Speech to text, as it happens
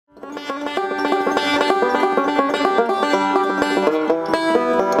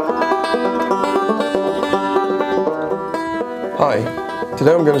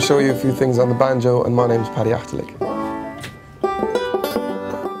Today I'm going to show you a few things on the banjo, and my name's Paddy Achterlich.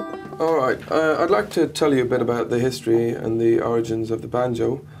 Alright, I'd like to tell you a bit about the history and the origins of the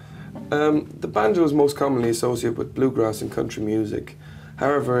banjo. The banjo is most commonly associated with bluegrass and country music.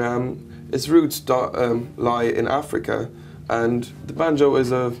 However, its roots lie in Africa, and the banjo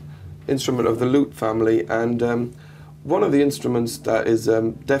is an instrument of the lute family, and one of the instruments that is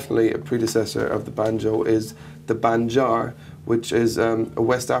definitely a predecessor of the banjo is the banjar, which is a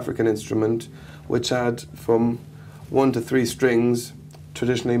West African instrument which had from 1 to 3 strings,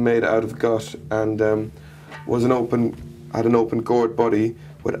 traditionally made out of gut, and had an open gourd body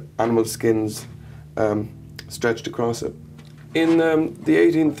with animal skins stretched across it. In the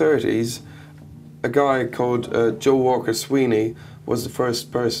 1830s, a guy called Joe Walker Sweeney was the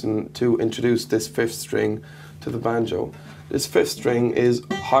first person to introduce this 5th string to the banjo. This 5th string is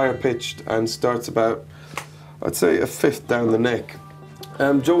higher pitched and starts about, I'd say, a 5th down the neck.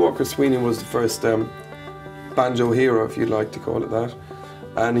 Joe Walker Sweeney was the first banjo hero, if you'd like to call it that,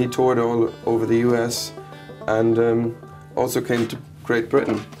 and he toured all over the US and also came to Great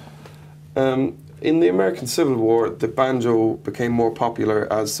Britain. In the American Civil War, the banjo became more popular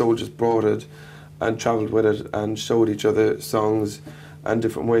as soldiers brought it and travelled with it and showed each other songs and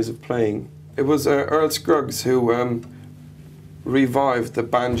different ways of playing. It was Earl Scruggs who revived the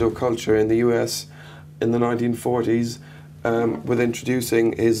banjo culture in the US in the 1940s with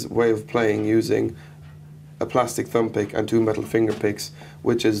introducing his way of playing using a plastic thumb pick and 2 metal finger picks,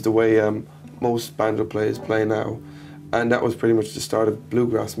 which is the way most banjo players play now. And that was pretty much the start of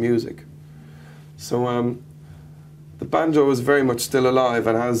bluegrass music. So the banjo is very much still alive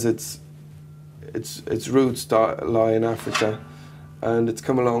and has its roots lie in Africa, and it's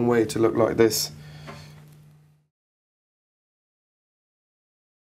come a long way to look like this.